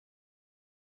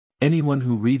Anyone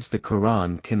who reads the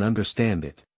Quran can understand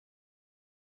it.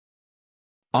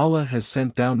 Allah has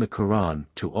sent down the Quran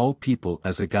to all people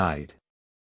as a guide.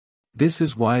 This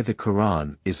is why the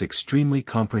Quran is extremely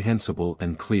comprehensible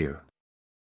and clear.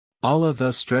 Allah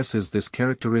thus stresses this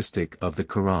characteristic of the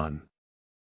Quran.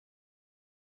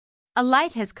 A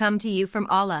light has come to you from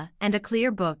Allah and a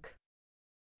clear book.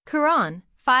 Quran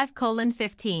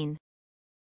 5:15.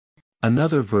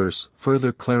 Another verse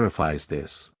further clarifies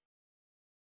this.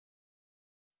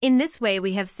 In this way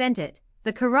we have sent it,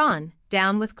 the Quran,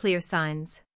 down with clear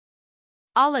signs.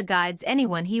 Allah guides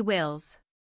anyone He wills.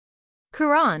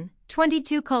 Quran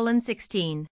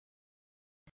 22:16.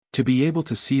 To be able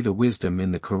to see the wisdom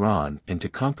in the Quran and to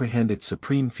comprehend its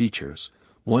supreme features,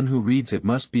 one who reads it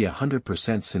must be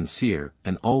 100% sincere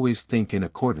and always think in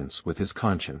accordance with his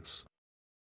conscience.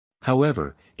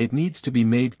 However, it needs to be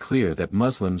made clear that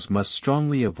Muslims must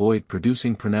strongly avoid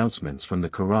producing pronouncements from the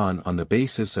Quran on the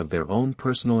basis of their own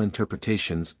personal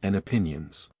interpretations and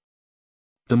opinions.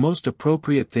 The most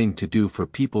appropriate thing to do for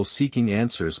people seeking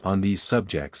answers on these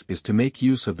subjects is to make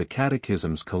use of the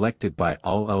catechisms collected by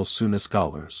all al-Sunnah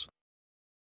scholars.